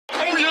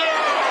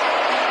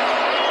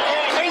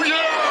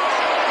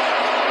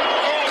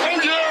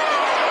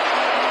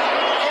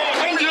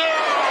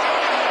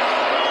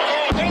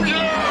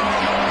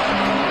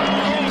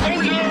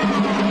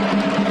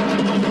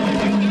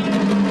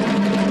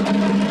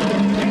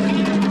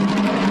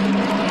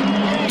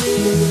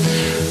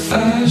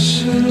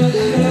should have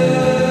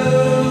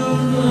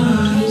held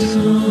my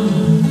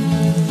tongue.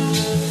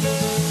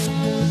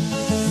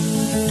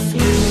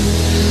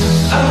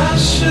 I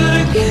should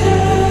have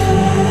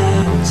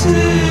kept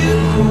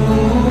it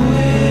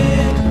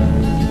going.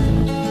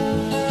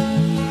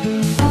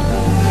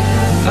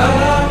 I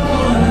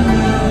wanna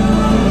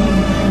know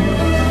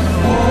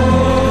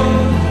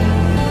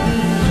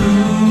who.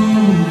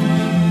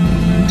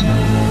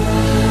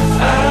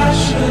 I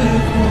should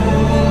have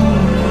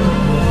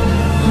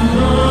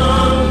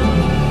gone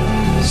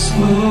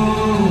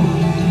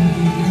slowly,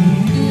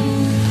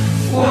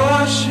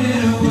 wash it away.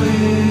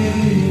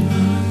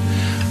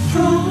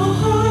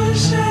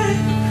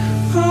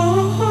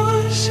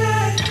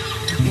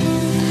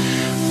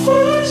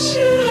 Wash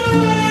it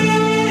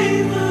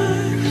away,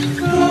 wash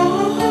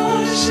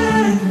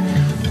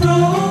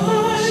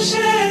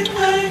it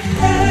like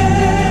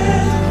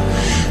hell.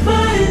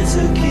 My hands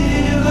will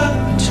give up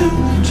to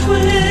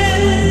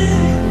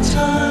 20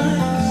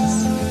 times.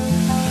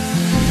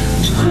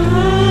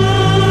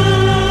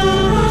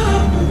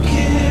 I'll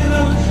give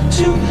up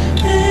too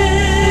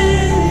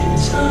many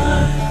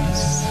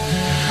times.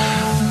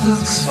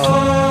 Looks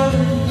far,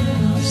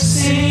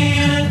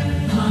 seeing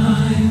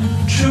my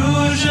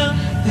intrusion.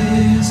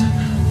 There's a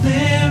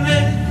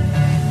limit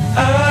I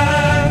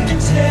can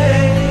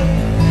take,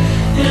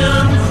 and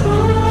I'm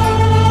crawling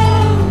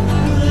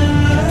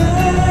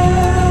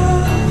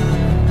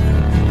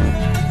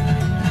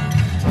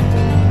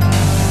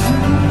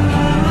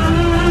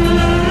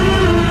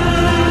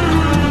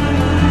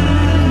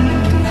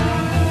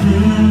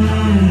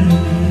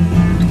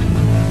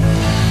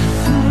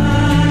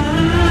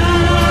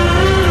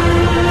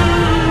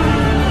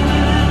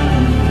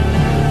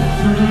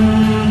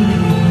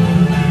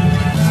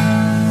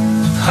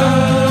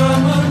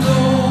I'm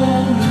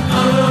alone,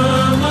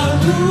 I'm a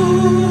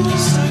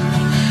loser,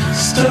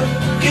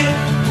 stuck at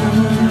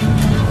home.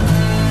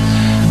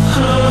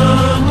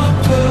 I'm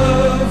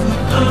above,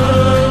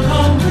 I'm a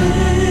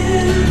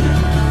winner,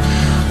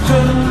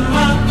 on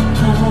my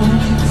own,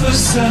 for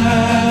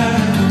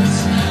size,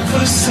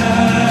 for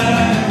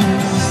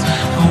size.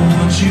 I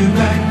want you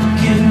back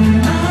in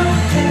my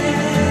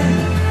head,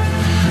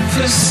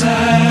 for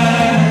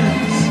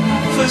size,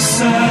 for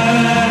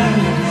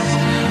size.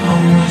 I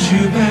want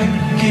you back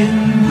in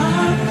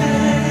my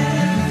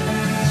bed.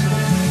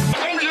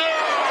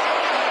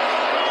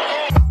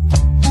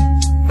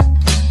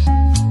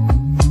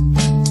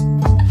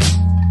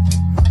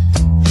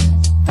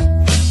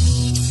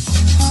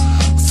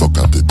 Fuck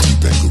out the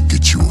deep end, go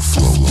get you a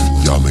flow.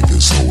 Y'all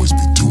niggas always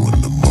be doing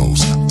the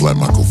most. Black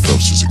Michael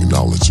Phelps just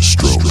acknowledge a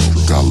stroke.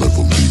 God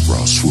level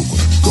Libra, I swim with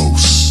a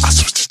ghost. I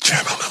switched the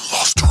channel and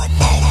lost her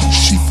remote.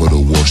 She for the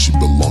war, she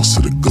belongs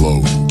to the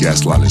globe.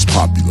 Gaslighting is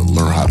popular,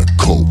 learn how to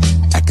cope.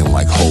 Acting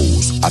like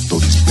hoes, I throw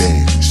these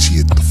bands, she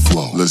hit the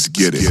flow. Let's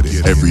get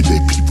it. Everyday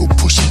people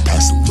pushing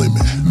past the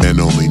limit. Men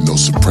only know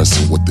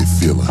suppressing what they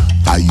feeling.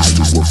 I used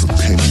to work for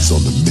pennies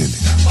on the minute.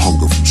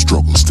 Hunger from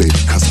struggle, stated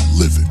cause I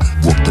live it.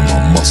 Worked on my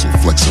muscle,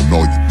 flexing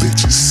all you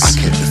bitches. I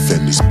can't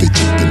defend this bitch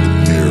up in the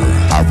mirror.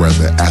 I'd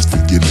rather ask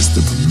forgiveness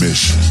than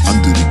permission.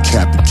 Under the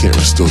cap and can't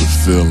restore the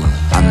feeling.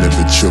 I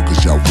never chill cause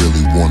y'all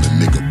really want a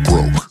nigga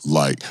broke.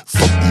 Like,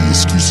 fuck the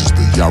excuses,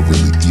 but y'all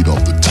really eat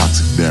off the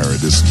toxic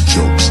narratives and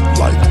jokes.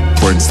 Like,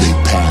 friends they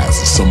pass,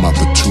 and some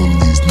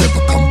opportunities never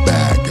come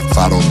back. If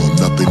I don't know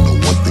nothing, no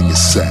one thing is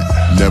sad.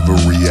 Never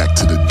react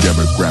to the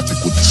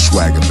demographic with the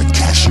swag of the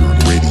cashier and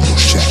Radio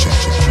Shack.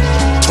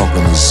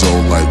 Talking to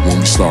Zoe like when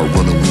we start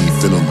running, we ain't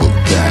finna look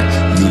back.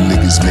 You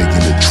niggas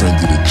making it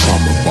trendy, the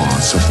trauma bond.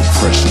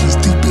 Self-oppression is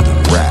deeper than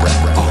rap.